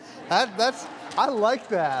I like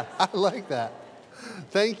that. I like that.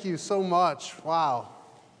 Thank you so much. Wow.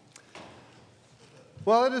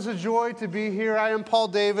 Well, it is a joy to be here. I am Paul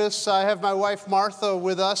Davis. I have my wife Martha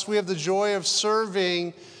with us. We have the joy of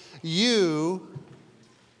serving you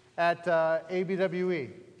at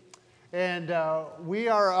ABWE. And we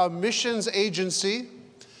are a missions agency.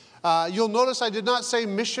 You'll notice I did not say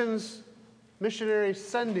missionary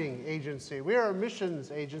sending agency. We are a missions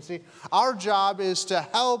agency. Our job is to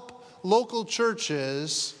help local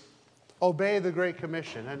churches obey the Great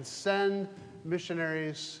Commission and send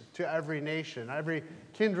missionaries to every nation, every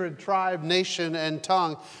kindred, tribe, nation, and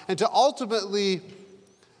tongue, and to ultimately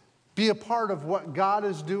be a part of what God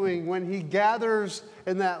is doing when He gathers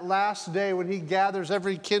in that last day, when He gathers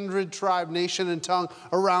every kindred, tribe, nation, and tongue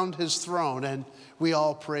around His throne, and we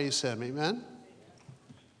all praise Him. Amen?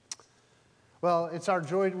 Well, it's our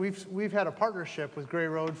joy. We've had a partnership with Gray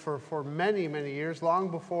Road for many, many years,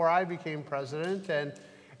 long before I became president,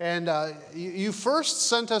 and you first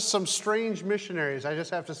sent us some strange missionaries. I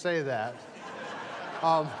just have to say that.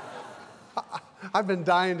 I've been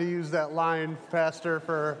dying to use that line, Pastor,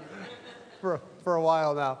 for a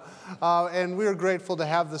while now. And we're grateful to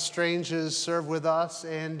have the Stranges serve with us.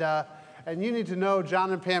 And you need to know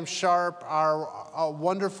John and Pam Sharp are a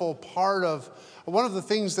wonderful part of one of the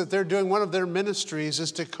things that they're doing. One of their ministries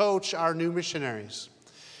is to coach our new missionaries.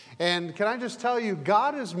 And can I just tell you,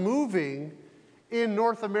 God is moving in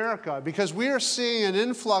North America because we are seeing an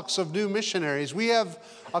influx of new missionaries. We have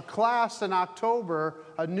a class in October,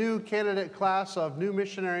 a new candidate class of new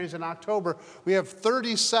missionaries in October. We have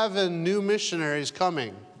 37 new missionaries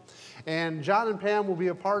coming. And John and Pam will be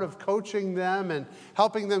a part of coaching them and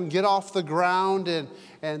helping them get off the ground.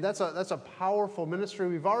 And that's a powerful ministry.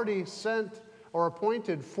 We've already sent or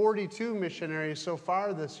appointed 42 missionaries so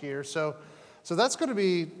far this year. So that's going to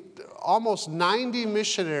be almost 90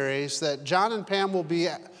 missionaries that John and Pam will be,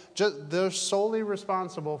 they're solely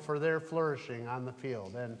responsible for their flourishing on the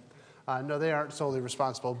field. And no, they aren't solely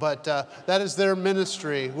responsible, but that is their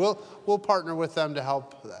ministry. We'll partner with them to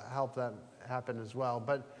help that happen as well.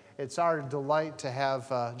 But it's our delight to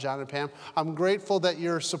have John and Pam. I'm grateful that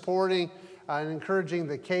you're supporting and encouraging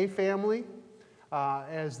the K family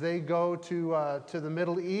as they go to the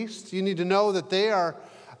Middle East. You need to know that they are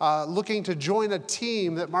looking to join a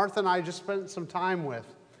team that Martha and I just spent some time with.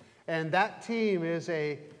 And that team is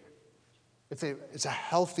it's a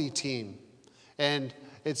healthy team. And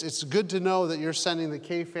it's good to know that you're sending the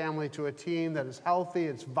K family to a team that is healthy,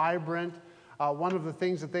 it's vibrant. One of the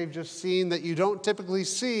things that they've just seen that you don't typically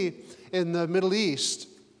see in the Middle East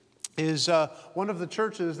is one of the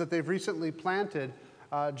churches that they've recently planted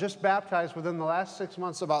just baptized within the last 6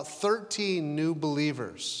 months about 13 new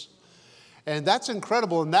believers. And that's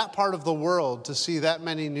incredible in that part of the world to see that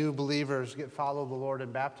many new believers follow the Lord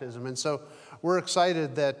in baptism. And so we're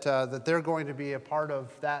excited that they're going to be a part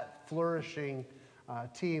of that flourishing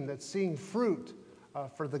team that's seeing fruit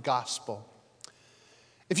for the gospel.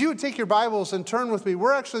 If you would take your Bibles and turn with me,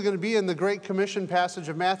 we're actually going to be in the Great Commission passage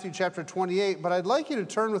of Matthew chapter 28, but I'd like you to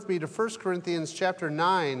turn with me to 1 Corinthians chapter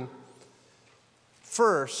 9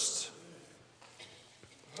 first.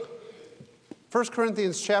 1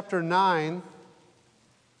 Corinthians chapter 9.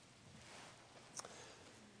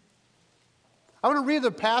 I want to read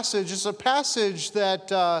the passage. It's a passage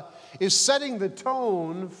that is setting the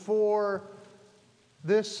tone for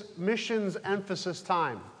this missions emphasis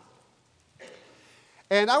time.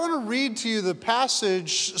 And I want to read to you the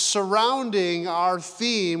passage surrounding our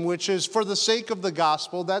theme, which is for the sake of the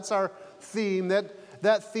gospel. That's our theme.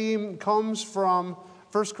 That theme comes from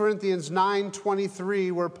 1 Corinthians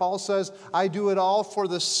 9:23, where Paul says, I do it all for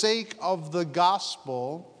the sake of the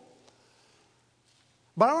gospel.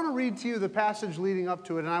 But I want to read to you the passage leading up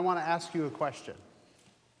to it, and I want to ask you a question.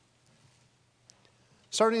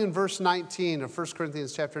 Starting in verse 19 of 1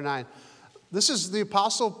 Corinthians chapter 9. This is the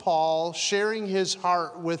Apostle Paul sharing his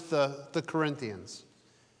heart with the Corinthians.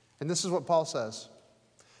 And this is what Paul says.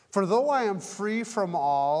 For though I am free from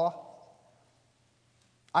all,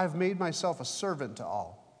 I have made myself a servant to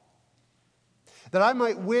all, that I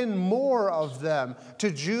might win more of them.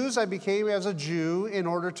 To Jews I became as a Jew in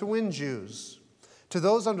order to win Jews. To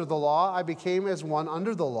those under the law I became as one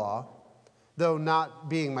under the law, though not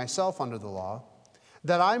being myself under the law,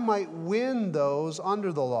 that I might win those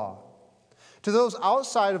under the law. To those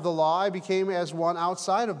outside of the law I became as one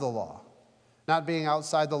outside of the law, not being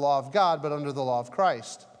outside the law of God, but under the law of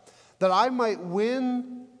Christ, that I might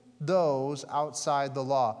win those outside the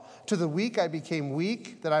law. To the weak I became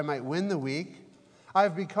weak, that I might win the weak. I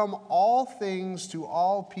have become all things to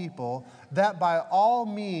all people, that by all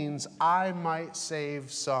means I might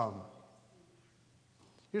save some.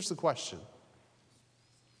 Here's the question.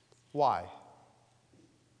 Why?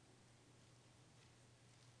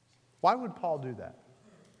 Why would Paul do that?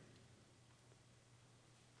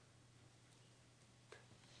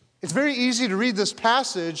 It's very easy to read this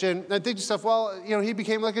passage and think to yourself, well, he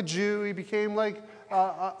became like a Jew, he became like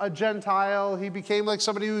a Gentile, he became like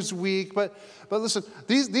somebody who's weak. But listen,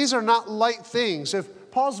 these are not light things. If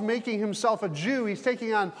Paul's making himself a Jew, he's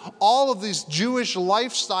taking on all of these Jewish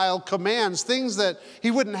lifestyle commands, things that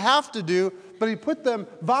he wouldn't have to do, but he put them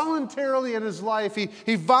voluntarily in his life.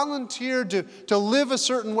 He volunteered to live a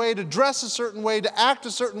certain way, to dress a certain way, to act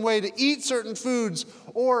a certain way, to eat certain foods,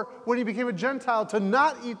 or when he became a Gentile, to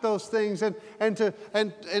not eat those things and to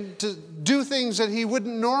do things that he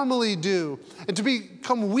wouldn't normally do, and to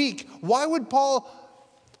become weak. Why would Paul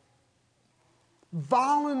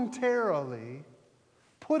voluntarily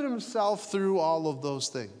put himself through all of those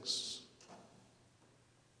things?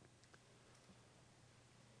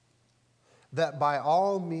 That by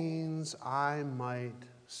all means I might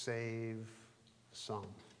save some.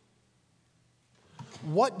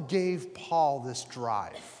 What gave Paul this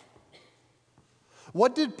drive?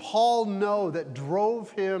 What did Paul know that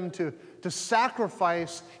drove him to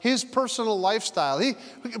sacrifice his personal lifestyle?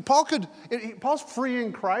 Paul's free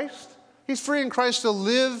in Christ. He's free in Christ to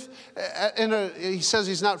live he says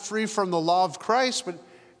he's not free from the law of Christ, but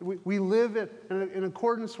we live in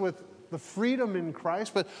accordance with the freedom in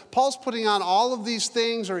Christ. But Paul's putting on all of these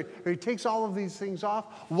things, or he takes all of these things off.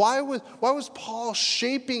 Why was Paul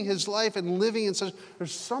shaping his life and living in such?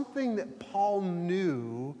 There's something that Paul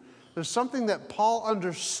knew. There's something that Paul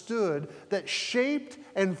understood that shaped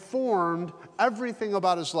and formed everything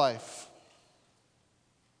about his life.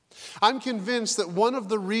 I'm convinced that one of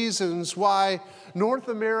the reasons why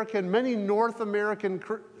many North American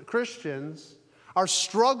Christians are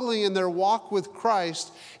struggling in their walk with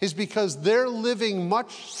Christ is because they're living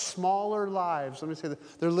much smaller lives. Let me say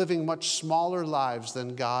that. They're living much smaller lives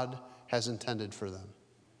than God has intended for them.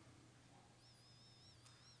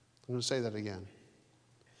 I'm going to say that again.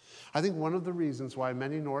 I think one of the reasons why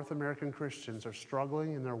many North American Christians are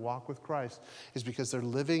struggling in their walk with Christ is because they're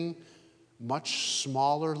living much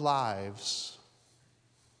smaller lives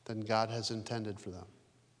than God has intended for them.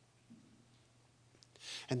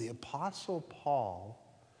 And the Apostle Paul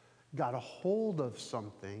got a hold of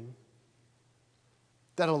something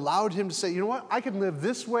that allowed him to say, you know what, I can live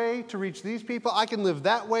this way to reach these people. I can live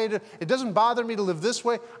that way. It doesn't bother me to live this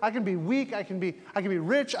way. I can be weak. I can be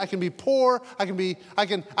rich. I can be poor. I can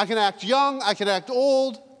act young. I can act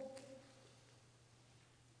old.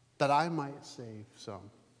 That I might save some.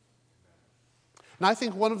 And I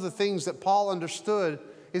think one of the things that Paul understood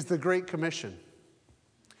is the Great Commission.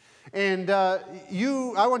 And I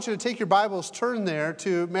want you to take your Bibles, turn there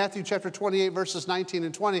to Matthew chapter 28, verses 19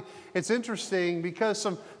 and 20. It's interesting because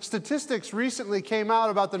some statistics recently came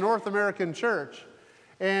out about the North American church.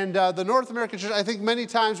 And the North American church, I think many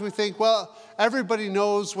times we think, well, everybody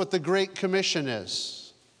knows what the Great Commission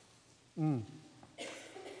is. Not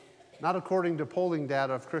according to polling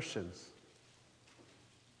data of Christians.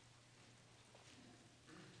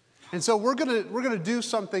 And so we're going to do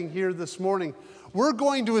something here this morning. I'm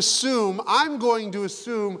going to assume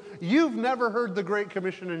you've never heard the Great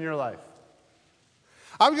Commission in your life.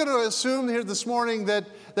 I'm going to assume here this morning that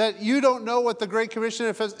you don't know what the Great Commission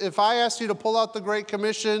is. If I asked you to pull out the Great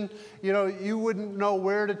Commission, you wouldn't know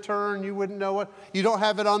where to turn. You wouldn't know what. You don't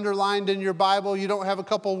have it underlined in your Bible. You don't have a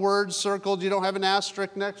couple words circled. You don't have an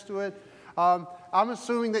asterisk next to it. I'm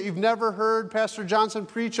assuming that you've never heard Pastor Johnson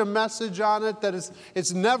preach a message on it, that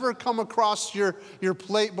it's never come across your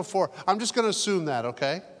plate before. I'm just going to assume that,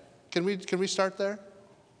 okay? Can we start there?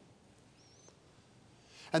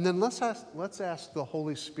 And then let's ask the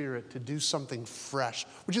Holy Spirit to do something fresh.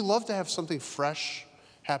 Would you love to have something fresh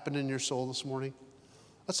happen in your soul this morning?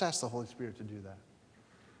 Let's ask the Holy Spirit to do that.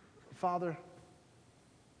 Father,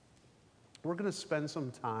 we're going to spend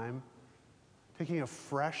some time taking a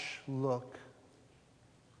fresh look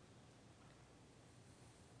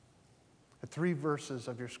at 3 verses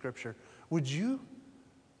of your scripture. Would you,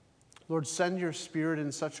 Lord, send your Spirit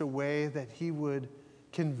in such a way that he would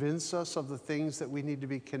convince us of the things that we need to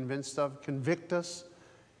be convinced of, convict us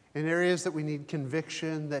in areas that we need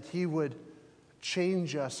conviction, that he would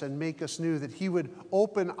change us and make us new, that he would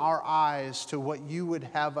open our eyes to what you would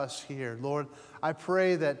have us hear. Lord, I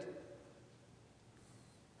pray that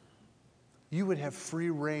you would have free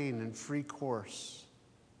reign and free course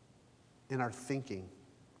in our thinking.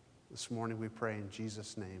 This morning we pray in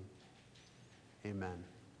Jesus' name. Amen.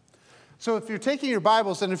 So if you're taking your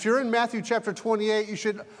Bibles, and if you're in Matthew chapter 28, you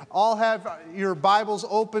should all have your Bibles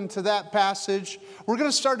open to that passage. We're going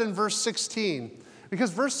to start in verse 16. Because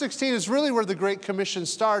verse 16 is really where the Great Commission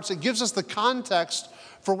starts. It gives us the context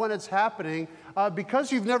for when it's happening.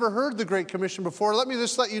 Because you've never heard the Great Commission before, let me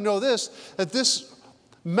just let you know this, that this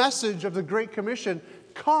message of the Great Commission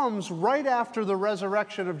comes right after the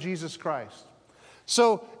resurrection of Jesus Christ.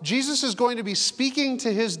 So Jesus is going to be speaking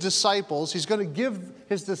to his disciples. He's going to give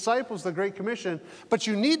his disciples the Great Commission, but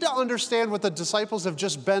you need to understand what the disciples have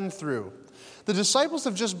just been through. The disciples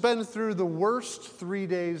have just been through the worst 3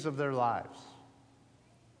 days of their lives.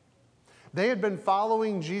 They had been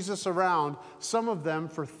following Jesus around, some of them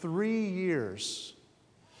for 3 years.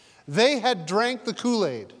 They had drank the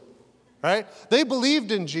Kool-Aid, right? They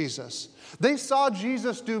believed in Jesus. They saw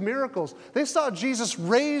Jesus do miracles. They saw Jesus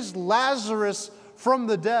raise Lazarus from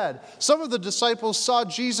the dead. Some of the disciples saw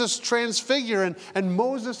Jesus transfigure, and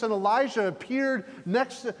Moses and Elijah appeared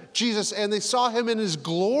next to Jesus, and they saw him in his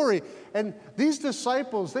glory. And these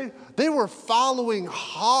disciples, they were following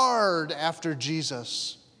hard after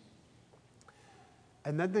Jesus.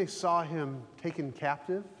 And then they saw him taken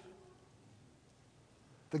captive.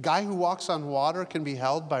 The guy who walks on water can be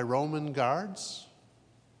held by Roman guards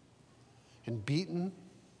and beaten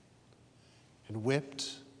and whipped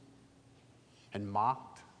and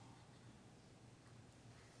mocked.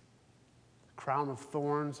 Crown of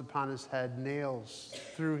thorns upon his head, nails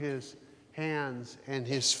through his hands and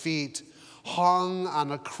his feet, hung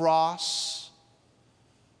on a cross,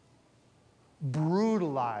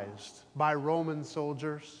 brutalized by Roman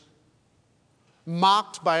soldiers,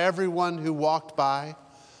 mocked by everyone who walked by,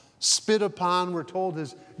 spit upon. We're told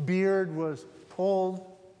his beard was pulled.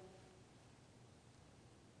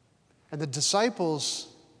 And the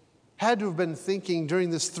disciples had to have been thinking during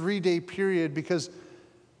this 3-day period, because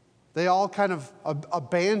they all kind of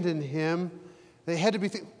abandoned him. They had to be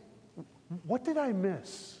thinking, what did I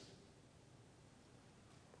miss?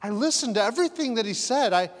 I listened to everything that he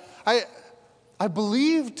said. I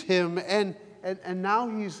believed him, and now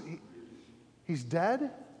he's dead?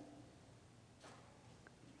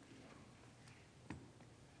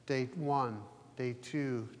 Day 1, day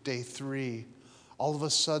 2, day 3. All of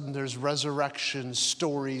a sudden, there's resurrection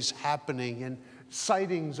stories happening and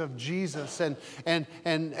sightings of Jesus.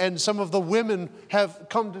 And some of the women have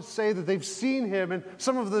come to say that they've seen him. And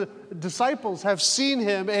some of the disciples have seen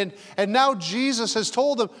him. And now Jesus has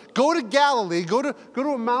told them, go to Galilee, go to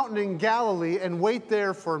a mountain in Galilee and wait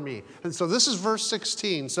there for me. And so this is verse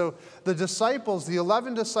 16. So the disciples, the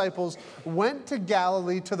 11 disciples, went to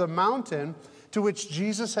Galilee to the mountain to which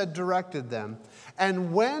Jesus had directed them.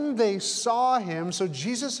 And when they saw him, so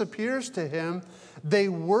Jesus appears to him, they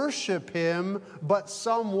worship him, but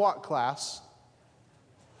some what, class?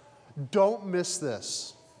 Don't miss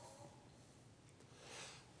this.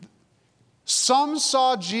 Some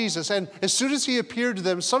saw Jesus, and as soon as he appeared to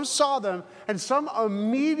them, some saw them, and some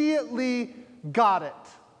immediately got it.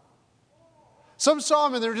 Some saw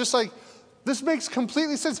him, and they were just like, this makes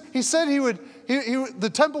completely sense. He said the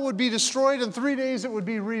temple would be destroyed in 3 days, it would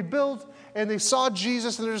be rebuilt. And they saw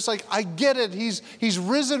Jesus, and they're just like, I get it. He's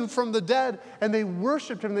risen from the dead. And they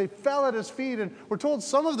worshiped him. They fell at his feet. And we're told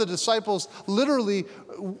some of the disciples literally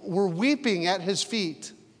were weeping at his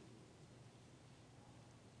feet.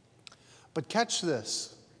 But catch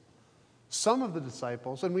this. Some of the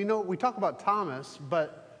disciples, and we talk about Thomas,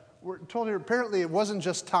 but we're told here apparently it wasn't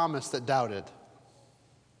just Thomas that doubted.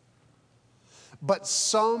 But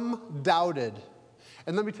some doubted.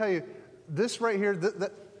 And let me tell you, this right here,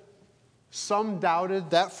 some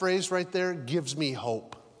doubted, that phrase right there gives me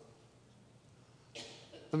hope.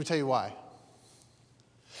 Let me tell you why.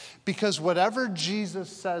 Because whatever Jesus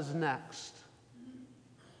says next,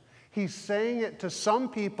 he's saying it to some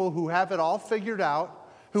people who have it all figured out,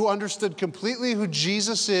 who understood completely who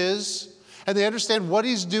Jesus is, and they understand what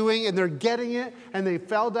he's doing, and they're getting it, and they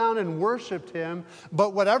fell down and worshiped him.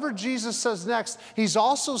 But whatever Jesus says next, he's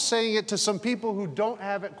also saying it to some people who don't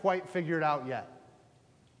have it quite figured out yet,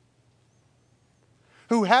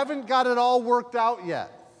 who haven't got it all worked out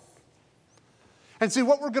yet. And see,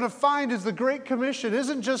 what we're going to find is the Great Commission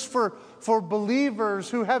isn't just for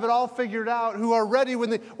believers who have it all figured out, who are ready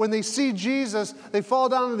when they see Jesus, they fall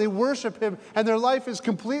down and they worship him, and their life is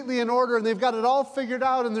completely in order, and they've got it all figured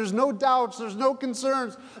out, and there's no doubts, there's no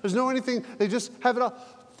concerns, there's no anything, they just have it all.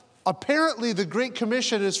 Apparently, the Great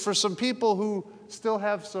Commission is for some people who still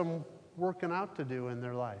have some working out to do in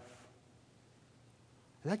their life.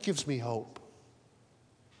 And that gives me hope.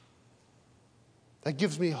 That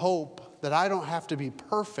gives me hope that I don't have to be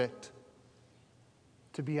perfect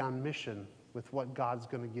to be on mission with what God's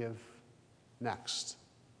going to give next.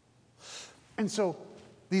 And so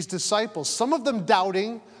these disciples, some of them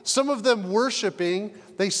doubting, some of them worshiping,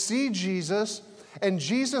 they see Jesus, And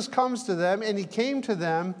Jesus comes to them, and he came to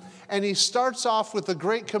them, and he starts off with the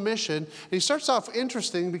Great Commission. And he starts off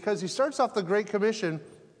interesting because he starts off the Great Commission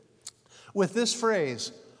with this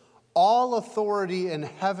phrase, all authority in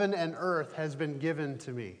heaven and earth has been given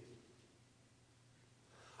to me.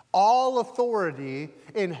 All authority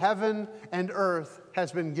in heaven and earth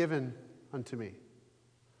has been given unto me.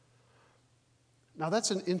 Now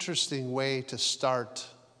that's an interesting way to start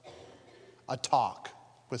a talk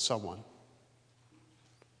with someone.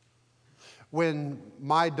 When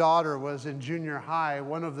my daughter was in junior high,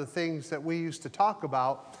 one of the things that we used to talk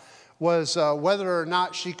about was whether or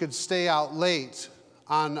not she could stay out late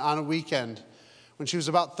on a weekend. When she was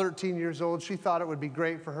about 13 years old, she thought it would be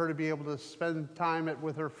great for her to be able to spend time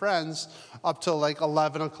with her friends up till like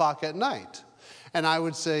 11 o'clock at night. And I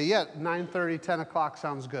would say, yeah, 9:30, 10 o'clock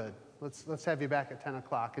sounds good. Let's have you back at 10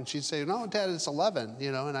 o'clock. And she'd say, no, Dad, it's 11,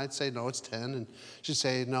 and I'd say, no, it's 10. And she'd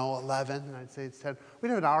say, no, 11. And I'd say, it's 10. We'd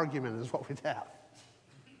have an argument is what we'd have.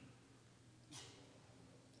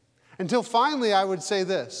 Until finally I would say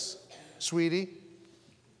this, sweetie,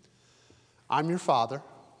 I'm your father.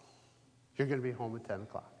 You're going to be home at 10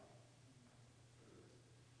 o'clock.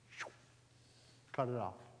 Cut it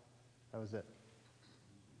off. That was it.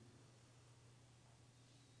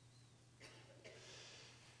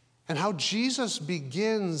 And how Jesus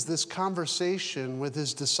begins this conversation with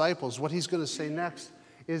his disciples, what he's going to say next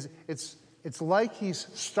is it's like he's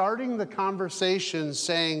starting the conversation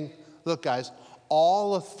saying, look, guys,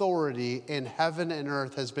 all authority in heaven and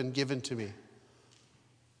earth has been given to me.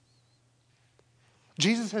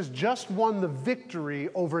 Jesus has just won the victory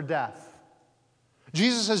over death.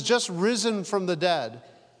 Jesus has just risen from the dead.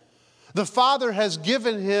 The Father has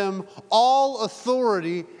given him all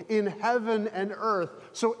authority in heaven and earth.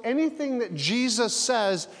 So anything that Jesus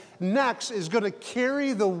says next is going to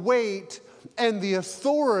carry the weight and the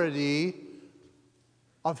authority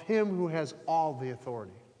of him who has all the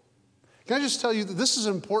authority. Can I just tell you that this is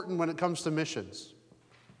important when it comes to missions?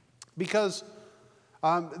 Because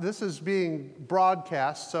this is being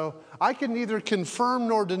broadcast, so I can neither confirm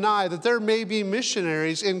nor deny that there may be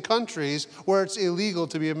missionaries in countries where it's illegal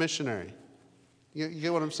to be a missionary. You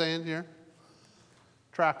get what I'm saying here?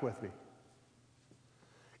 Track with me.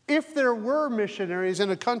 If there were missionaries in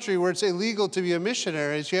a country where it's illegal to be a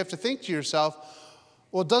missionary, you have to think to yourself,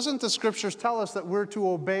 well, doesn't the scriptures tell us that we're to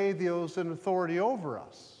obey those in authority over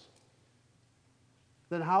us?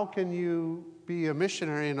 Then how can you be a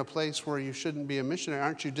missionary in a place where you shouldn't be a missionary?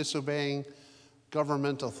 Aren't you disobeying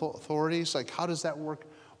governmental authorities? Like, how does that work?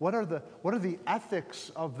 What are the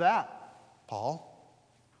ethics of that, Paul?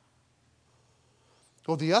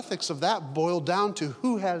 Well, the ethics of that boil down to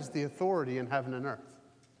who has the authority in heaven and earth.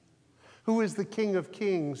 Who is the King of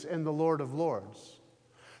Kings and the Lord of Lords?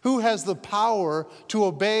 Who has the power to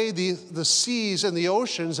obey the seas and the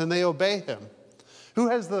oceans and they obey him? Who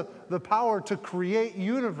has the power to create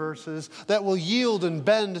universes that will yield and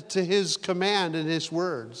bend to his command and his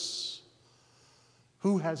words?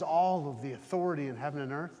 Who has all of the authority in heaven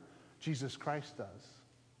and earth? Jesus Christ does.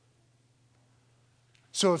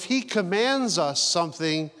 So if he commands us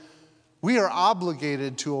something, we are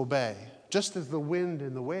obligated to obey, just as the wind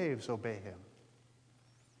and the waves obey him.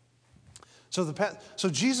 So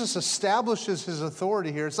Jesus establishes his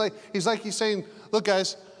authority here. He's saying, look,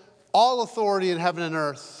 guys, all authority in heaven and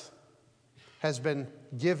earth has been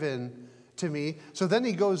given to me. So then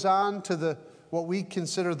he goes on to what we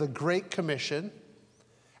consider the Great Commission.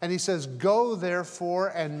 And he says, go therefore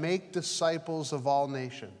and make disciples of all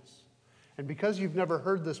nations. And because you've never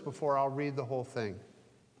heard this before, I'll read the whole thing.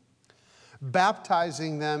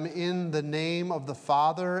 Baptizing them in the name of the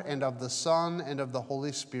Father and of the Son and of the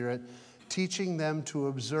Holy Spirit, teaching them to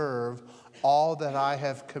observe all that I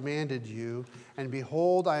have commanded you. And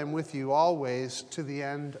behold, I am with you always to the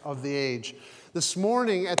end of the age. This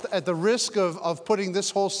morning, at the risk of putting this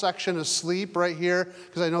whole section asleep right here,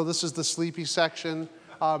 because I know this is the sleepy section,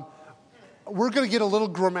 we're going to get a little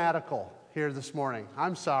grammatical here this morning.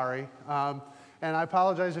 I'm sorry. And I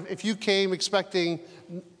apologize. If you came expecting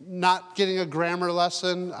not getting a grammar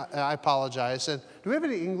lesson, I apologize. And do we have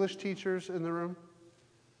any English teachers in the room?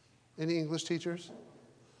 Any English teachers?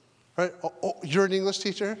 All right. Oh, you're an English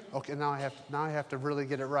teacher? Okay, now I have to really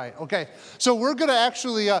get it right. Okay, so we're going to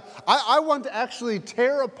actually, I want to actually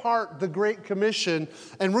tear apart the Great Commission,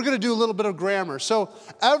 and we're going to do a little bit of grammar. So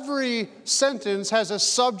every sentence has a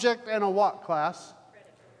subject and a what, class?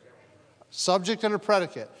 Subject and a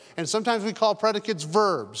predicate. And sometimes we call predicates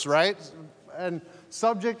verbs, right? And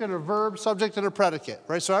subject and a verb, subject and a predicate,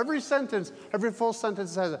 right? So every sentence, every full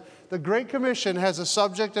sentence has it. The Great Commission has a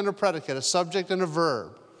subject and a predicate, a subject and a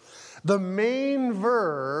verb. The main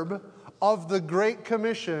verb of the Great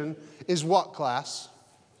Commission is what, class?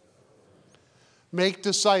 Make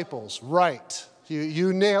disciples. Right.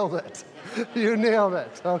 You nailed it. You nailed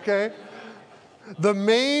it, okay? The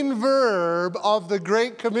main verb of the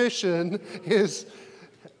Great Commission is,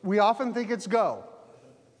 we often think it's go.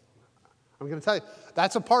 I'm going to tell you,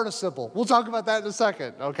 that's a participle. We'll talk about that in a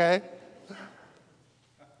second, okay?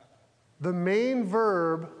 The main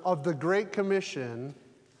verb of the Great Commission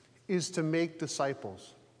is to make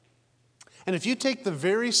disciples. And if you take the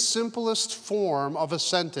very simplest form of a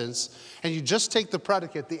sentence and you just take the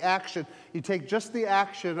predicate, the action, you take just the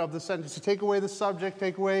action of the sentence, you take away the subject,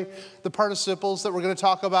 take away the participles that we're going to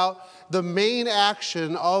talk about, the main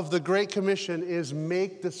action of the Great Commission is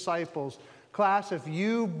make disciples. Class, if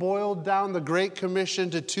you boiled down the Great Commission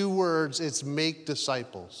to 2 words, it's make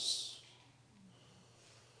disciples.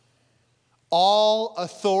 All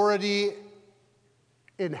authority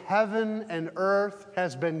in heaven and earth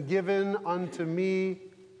has been given unto me.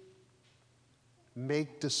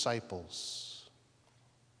 Make disciples.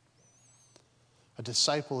 A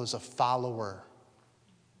disciple is a follower,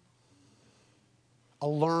 a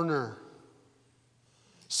learner,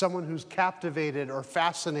 someone who's captivated or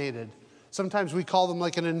fascinated. Sometimes we call them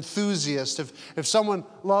like an enthusiast. If someone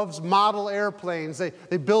loves model airplanes,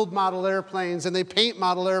 they build model airplanes and they paint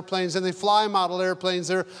model airplanes and they fly model airplanes,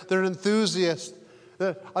 they're an enthusiast.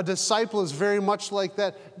 A disciple is very much like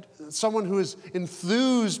that. Someone who is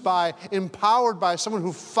enthused by, empowered by, someone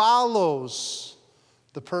who follows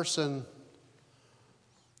the person.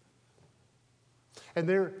 And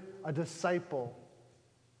they're a disciple.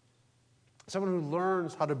 Someone who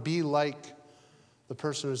learns how to be like the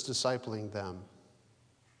person who's discipling them.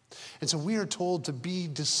 And so we are told to be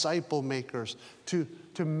disciple makers, to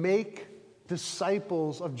make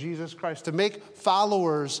disciples of Jesus Christ, to make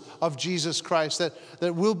followers of Jesus Christ,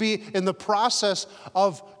 that we'll be in the process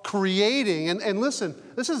of creating. And listen,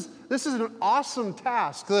 this is an awesome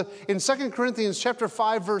task. In 2 Corinthians chapter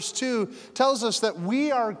 5, verse 2 tells us that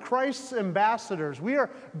we are Christ's ambassadors. We are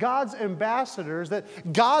God's ambassadors,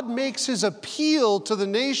 that God makes his appeal to the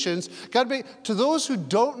nations. To those who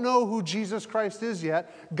don't know who Jesus Christ is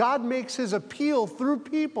yet, God makes his appeal through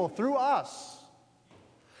people, through us.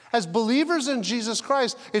 As believers in Jesus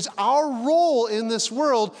Christ, it's our role in this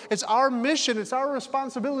world, it's our mission, it's our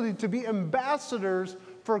responsibility to be ambassadors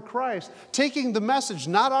for Christ, taking the message,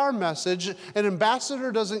 not our message. An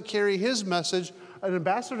ambassador doesn't carry his message. An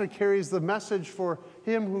ambassador carries the message for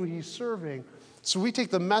him who he's serving. So we take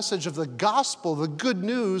the message of the gospel, the good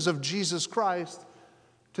news of Jesus Christ,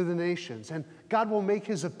 to the nations. And God will make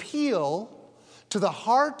his appeal to the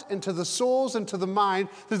heart and to the souls and to the mind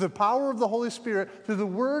through the power of the Holy Spirit, through the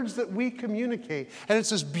words that we communicate. And it's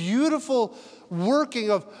this beautiful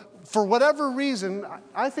working of, for whatever reason,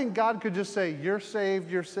 I think God could just say, you're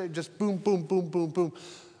saved, just boom, boom, boom, boom, boom.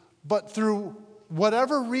 But through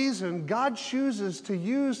whatever reason, God chooses to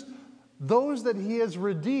use those that he has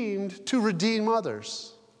redeemed to redeem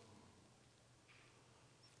others.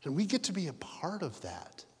 And we get to be a part of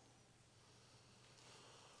that.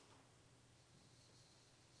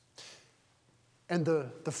 And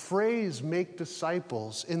the phrase "make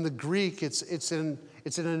disciples" in the Greek, it's in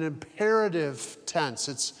an imperative tense.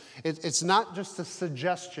 It's not just a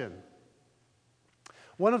suggestion.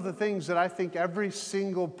 One of the things that I think every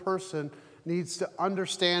single person needs to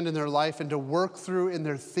understand in their life and to work through in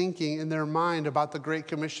their thinking, in their mind about the Great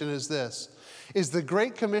Commission is this: is the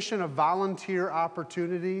Great Commission a volunteer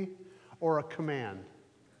opportunity or a command?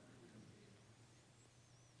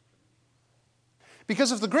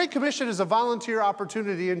 Because if the Great Commission is a volunteer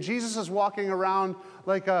opportunity and Jesus is walking around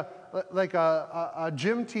like a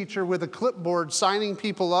gym teacher with a clipboard signing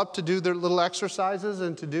people up to do their little exercises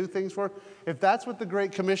and to do things for, if that's what the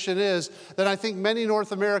Great Commission is, then I think many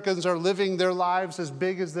North Americans are living their lives as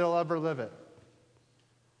big as they'll ever live it.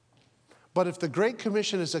 But if the Great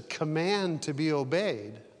Commission is a command to be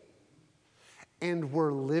obeyed and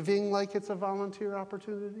we're living like it's a volunteer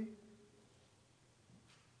opportunity,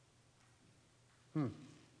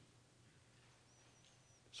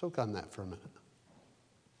 soak on that for a minute.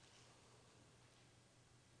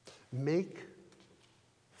 Make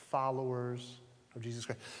followers of Jesus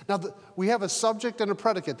Christ. Now, we have a subject and a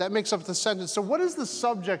predicate. That makes up the sentence. So what is the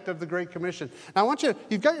subject of the Great Commission? Now, I want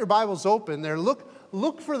you've got your Bibles open there.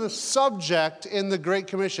 Look for the subject in the Great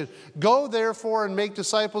Commission. Go, therefore, and make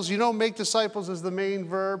disciples. You know, make disciples is the main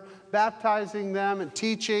verb. Baptizing them and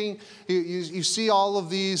teaching. You see all of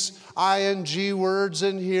these ing words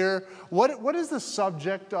in here. What is the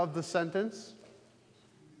subject of the sentence?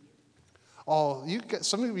 Oh,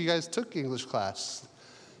 some of you guys took English class.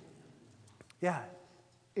 Yeah,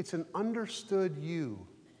 it's an understood you.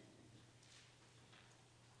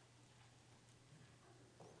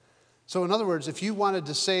 So in other words, if you wanted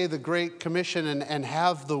to say the Great Commission and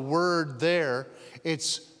have the word there,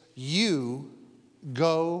 it's you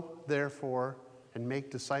go, therefore, and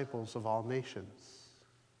make disciples of all nations.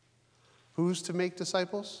 Who's to make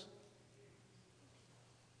disciples?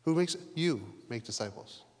 Who makes it? You make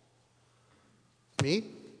disciples. Me?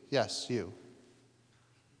 Yes, you.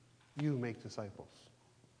 You make disciples.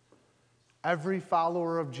 Every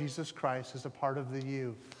follower of Jesus Christ is a part of the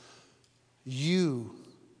you. You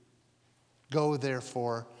go,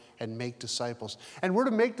 therefore, and make disciples. And we're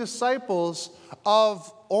to make disciples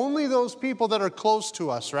of only those people that are close to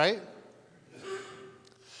us, right?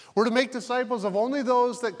 We're to make disciples of only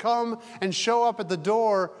those that come and show up at the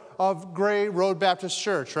door of Gray Road Baptist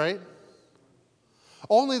Church, right?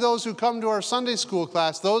 Only those who come to our Sunday school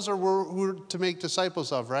class, those are we're to make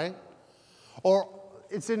disciples of, right? Or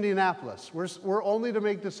it's Indianapolis. We're only to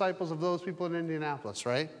make disciples of those people in Indianapolis,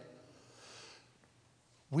 right?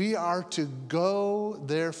 We are to go,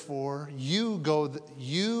 therefore, you go,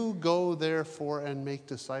 therefore, and make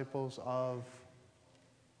disciples of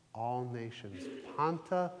all nations.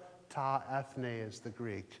 Panta ta ethne is the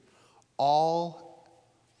Greek. All,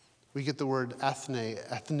 we get the word ethne,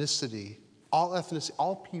 ethnicity. All ethnicity,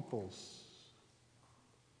 all peoples.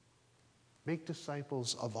 Make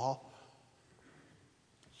disciples of all.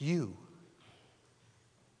 You.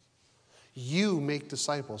 You make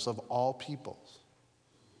disciples of all peoples.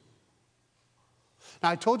 Now,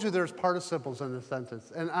 I told you there's participles in this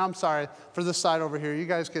sentence, and I'm sorry, for this side over here, you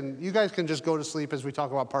guys can just go to sleep as we talk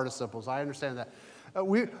about participles. I understand that.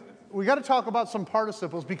 We got to talk about some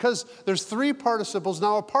participles because there's 3 participles.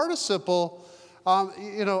 Now, a participle,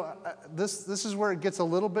 this is where it gets a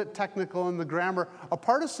little bit technical in the grammar. A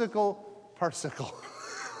participle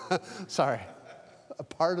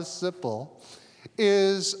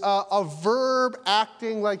is a verb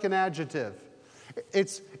acting like an adjective.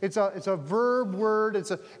 It's a verb word.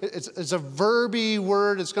 It's a verby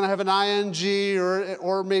word. It's going to have an ing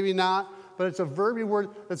or maybe not, but it's a verby word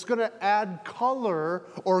that's going to add color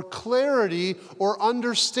or clarity or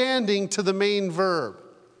understanding to the main verb.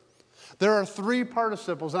 There are 3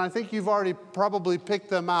 participles, and I think you've already probably picked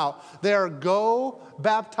them out. They are go,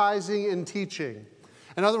 baptizing, and teaching.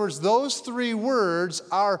 In other words, those 3 words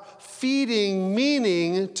are feeding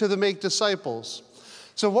meaning to the make disciples.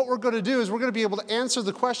 So what we're going to do is we're going to be able to answer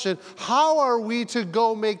the question, how are we to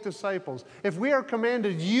go make disciples? If we are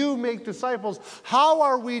commanded, you make disciples, how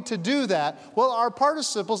are we to do that? Well, our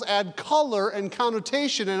participles add color and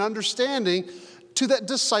connotation and understanding to that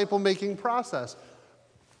disciple-making process.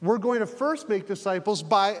 We're going to first make disciples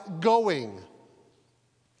by going.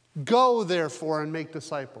 Go, therefore, and make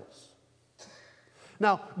disciples.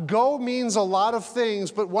 Now, go means a lot of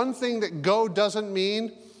things, but one thing that go doesn't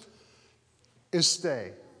mean is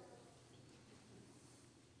stay.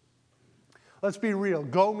 Let's be real.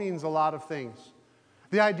 Go means a lot of things.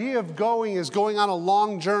 The idea of going is going on a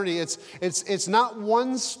long journey. It's not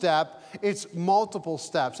one step, it's multiple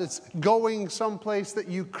steps. It's going someplace that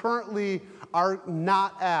you currently are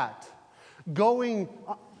not at. Going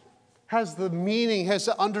has the meaning, has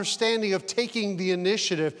the understanding of taking the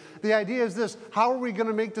initiative. The idea is this: how are we going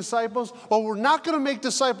to make disciples? Well, we're not going to make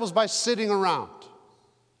disciples by sitting around.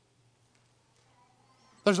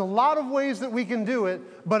 There's a lot of ways that we can do it,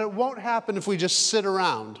 but it won't happen if we just sit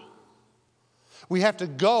around. We have to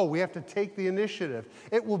go. We have to take the initiative.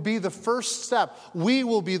 It will be the first step. We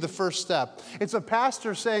will be the first step. It's a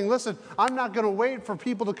pastor saying, listen, I'm not going to wait for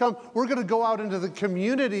people to come. We're going to go out into the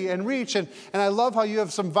community and reach. And I love how you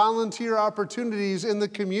have some volunteer opportunities in the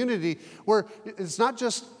community where it's not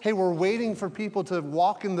just, hey, we're waiting for people to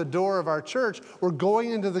walk in the door of our church. We're going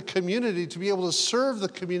into the community to be able to serve the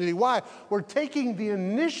community. Why? We're taking the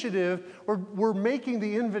initiative. We're making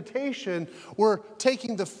the invitation. We're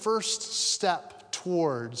taking the first step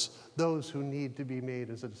towards those who need to be made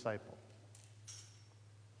as a disciple.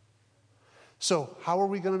 So, how are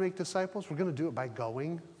we going to make disciples? We're going to do it by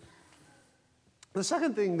going. The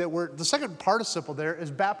second participle there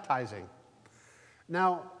is baptizing.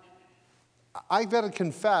 Now, I've got to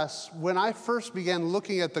confess, when I first began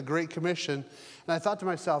looking at the Great Commission, and I thought to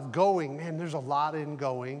myself, going, man, there's a lot in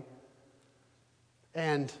going.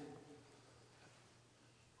 And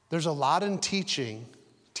there's a lot in teaching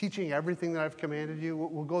everything that I've commanded you.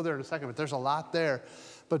 We'll go there in a second, but there's a lot there.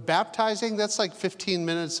 But baptizing, that's like 15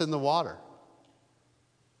 minutes in the water.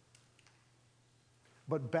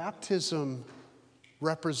 But baptism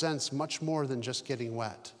represents much more than just getting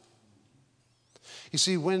wet. You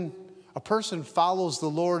see, when a person follows the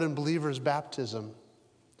Lord in believer's baptism,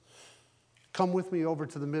 come with me over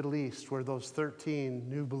to the Middle East where those 13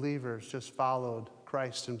 new believers just followed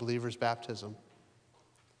Christ in believer's baptism.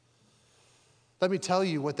 Let me tell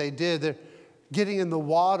you what they did. They're getting in the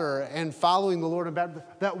water and following the Lord in baptism.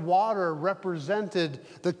 That water represented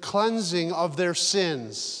the cleansing of their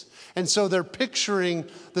sins. And so they're picturing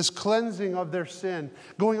this cleansing of their sin.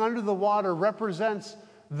 Going under the water represents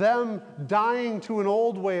them dying to an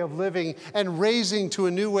old way of living and raising to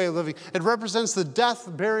a new way of living. It represents the death,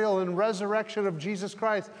 burial, and resurrection of Jesus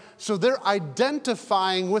Christ. So they're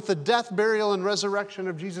identifying with the death, burial, and resurrection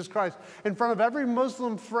of Jesus Christ in front of every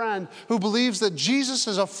Muslim friend who believes that Jesus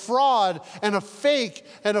is a fraud and a fake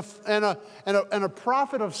and a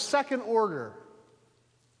prophet of second order.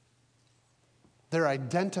 They're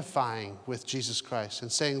identifying with Jesus Christ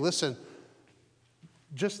and saying, listen,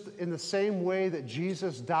 just in the same way that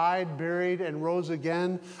Jesus died, buried, and rose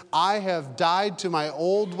again, I have died to my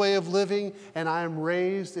old way of living, and I am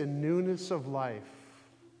raised in newness of life.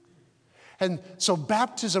 And so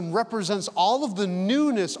baptism represents all of the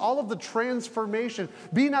newness, all of the transformation.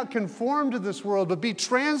 Be not conformed to this world, but be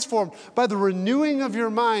transformed by the renewing of your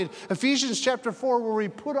mind. Ephesians chapter 4, where we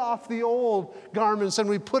put off the old garments and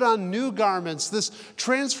we put on new garments. This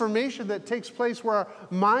transformation that takes place where our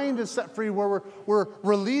mind is set free, where we're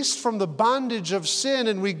released from the bondage of sin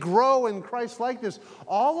and we grow in Christ's likeness.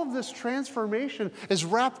 All of this transformation is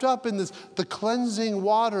wrapped up in the cleansing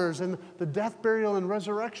waters and the death, burial, and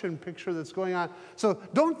resurrection picture that's going on. So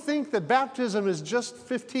don't think that baptism is just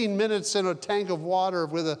 15 minutes in a tank of water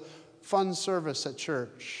with a fun service at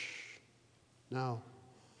church. No.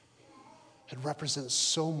 It represents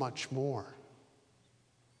so much more.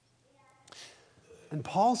 And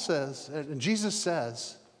Paul says, and Jesus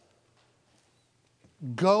says,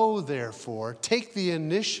 go therefore, take the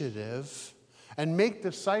initiative and make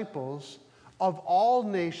disciples of all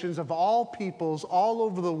nations, of all peoples, all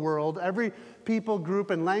over the world, every people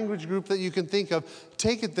group and language group that you can think of,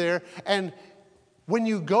 take it there. And when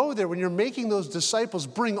you go there, when you're making those disciples,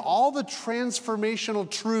 bring all the transformational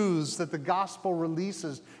truths that the gospel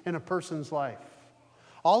releases in a person's life.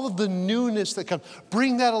 All of the newness that comes,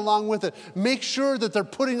 bring that along with it. Make sure that they're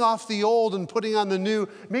putting off the old and putting on the new.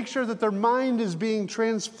 Make sure that their mind is being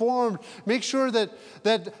transformed. Make sure that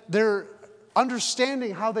they're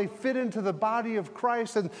understanding how they fit into the body of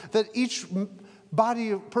Christ, and that each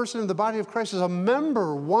person in the body of Christ is a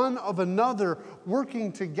member one of another,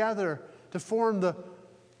 working together to form the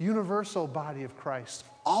universal body of Christ.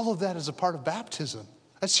 All of that is a part of baptism.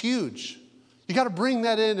 That's huge. You got to bring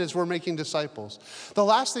that in as we're making disciples. The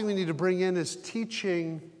last thing we need to bring in is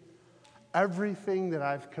teaching everything that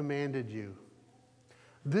I've commanded you.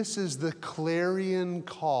 This is the clarion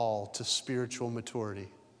call to spiritual maturity.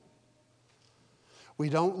 We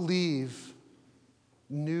don't leave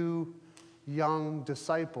new, young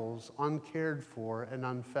disciples uncared for and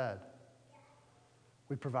unfed.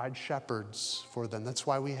 We provide shepherds for them. That's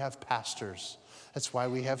why we have pastors. That's why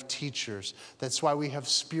we have teachers. That's why we have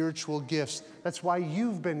spiritual gifts. That's why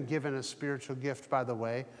you've been given a spiritual gift, by the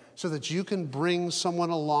way, so that you can bring someone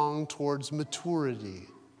along towards maturity.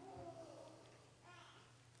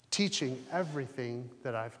 Teaching everything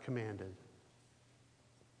that I've commanded.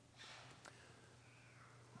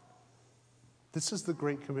 This is the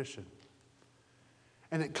Great Commission.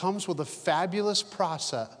 And it comes with a fabulous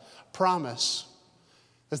promise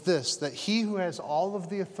is this, that he who has all of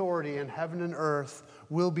the authority in heaven and earth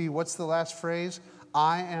will be, what's the last phrase?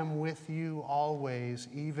 I am with you always,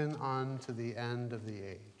 even unto the end of the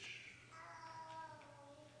age.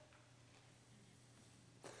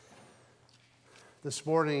 This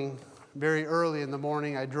morning, very early in the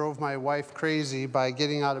morning, I drove my wife crazy by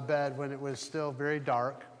getting out of bed when it was still very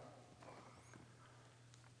dark.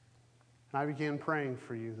 And I began praying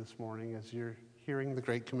for you this morning as you're hearing the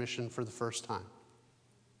Great Commission for the first time.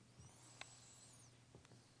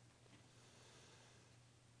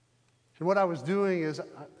 And what I was doing is,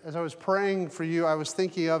 as I was praying for you, I was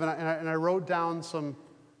thinking of, and I wrote down some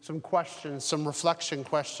questions, some reflection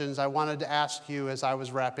questions I wanted to ask you as I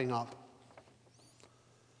was wrapping up.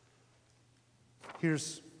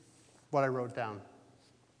 Here's what I wrote down.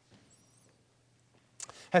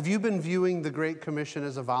 Have you been viewing the Great Commission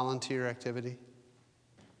as a volunteer activity?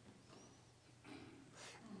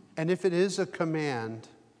 And if it is a command,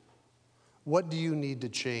 what do you need to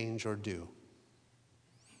change or do?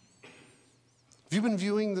 Have you been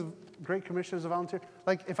viewing the Great Commission as a volunteer?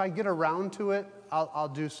 Like, if I get around to it, I'll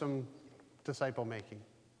do some disciple making.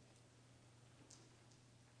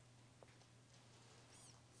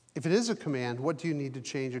 If it is a command, what do you need to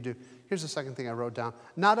change or do? Here's the second thing I wrote down.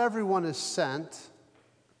 Not everyone is sent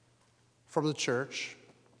from the church.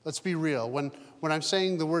 Let's be real. When I'm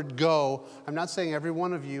saying the word go, I'm not saying every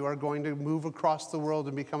one of you are going to move across the world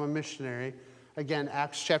and become a missionary. Again,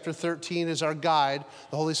 Acts chapter 13 is our guide.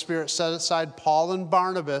 The Holy Spirit set aside Paul and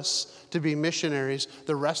Barnabas to be missionaries.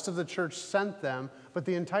 The rest of the church sent them, but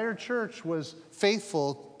the entire church was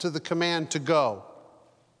faithful to the command to go.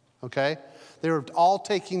 Okay? They were all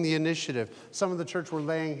taking the initiative. Some of the church were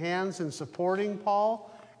laying hands and supporting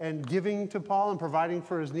Paul and giving to Paul and providing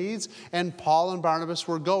for his needs, and Paul and Barnabas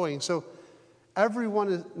were going. So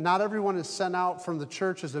not everyone is sent out from the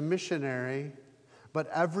church as a missionary, but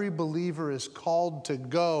every believer is called to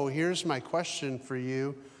go. Here's my question for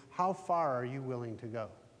you. How far are you willing to go?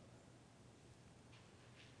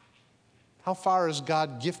 How far has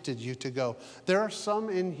God gifted you to go? There are some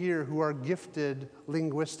in here who are gifted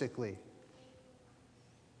linguistically.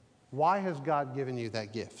 Why has God given you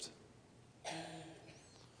that gift?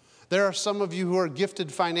 There are some of you who are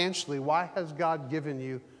gifted financially. Why has God given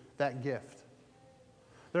you that gift?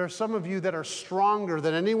 There are some of you that are stronger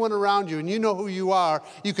than anyone around you, and you know who you are.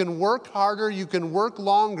 You can work harder, you can work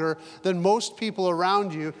longer than most people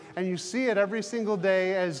around you, and you see it every single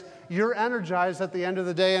day as you're energized at the end of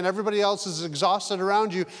the day and everybody else is exhausted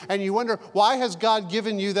around you, and you wonder, why has God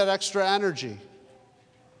given you that extra energy?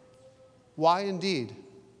 Why indeed?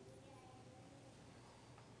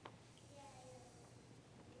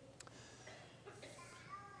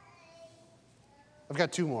 I've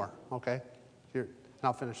got two more, okay? Here, and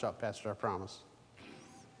I'll finish up, Pastor, I promise.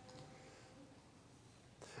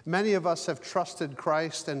 Many of us have trusted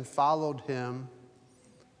Christ and followed him,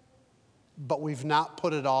 but we've not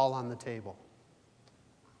put it all on the table.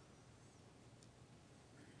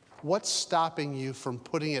 What's stopping you from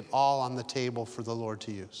putting it all on the table for the Lord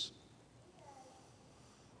to use?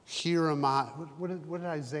 Here am I. What did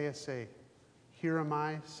Isaiah say? Here am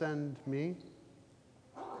I, send me.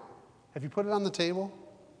 Have you put it on the table?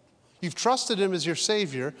 You've trusted him as your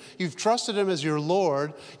Savior. You've trusted him as your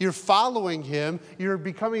Lord. You're following him. You're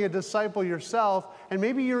becoming a disciple yourself. And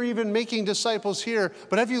maybe you're even making disciples here.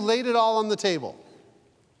 But have you laid it all on the table?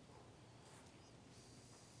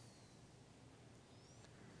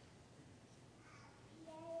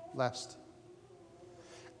 Last.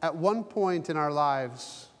 At one point in our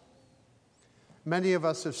lives, many of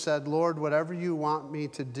us have said, Lord, whatever you want me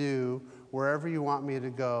to do, wherever you want me to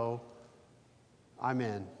go, I'm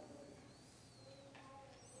in.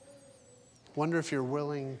 Wonder if you're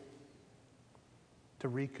willing to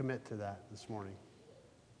recommit to that this morning.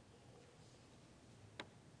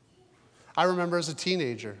 I remember as a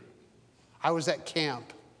teenager, I was at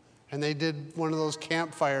camp, and they did one of those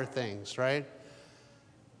campfire things, right?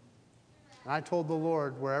 And I told the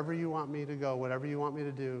Lord, wherever you want me to go, whatever you want me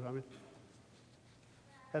to do.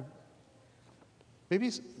 Maybe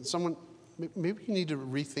you need to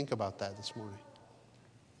rethink about that this morning.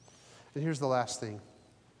 And here's the last thing.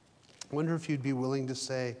 I wonder if you'd be willing to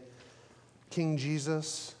say, King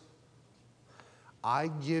Jesus, I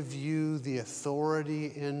give you the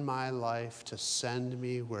authority in my life to send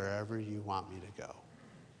me wherever you want me to go.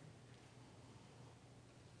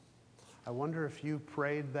 I wonder if you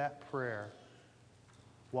prayed that prayer,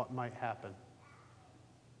 what might happen.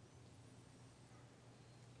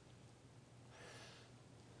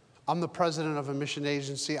 I'm the president of a mission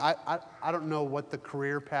agency. I don't know what the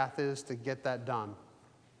career path is to get that done.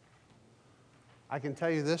 I can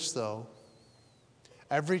tell you this, though.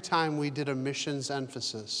 Every time we did a missions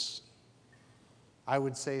emphasis, I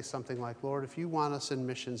would say something like, Lord, if you want us in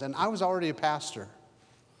missions, and I was already a pastor,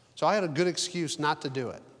 so I had a good excuse not to do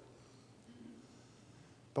it.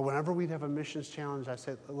 But whenever we'd have a missions challenge, I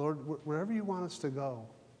said, Lord, wherever you want us to go.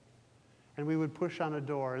 And we would push on a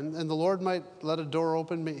door. And the Lord might let a door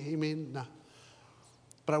open. He may not.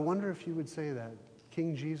 But I wonder if you would say that.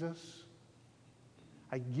 King Jesus,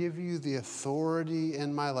 I give you the authority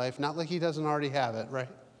in my life. Not like he doesn't already have it, right?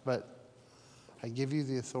 But I give you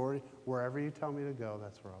the authority. Wherever you tell me to go,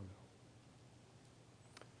 that's where I'll go.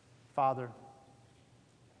 Father,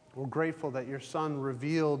 we're grateful that your Son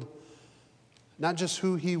revealed not just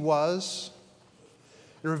who he was,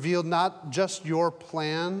 it revealed not just your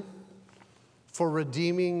plan for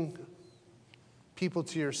redeeming people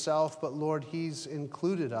to yourself, but Lord, he's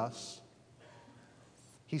included us.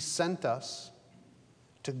 He sent us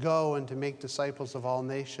to go and to make disciples of all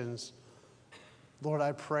nations. Lord,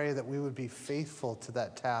 I pray that we would be faithful to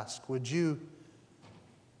that task. Would you,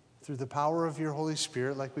 through the power of your Holy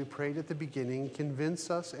Spirit, like we prayed at the beginning, convince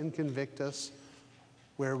us and convict us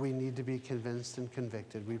where we need to be convinced and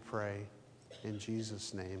convicted, we pray in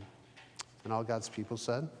Jesus' name. And all God's people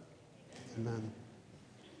said, amen.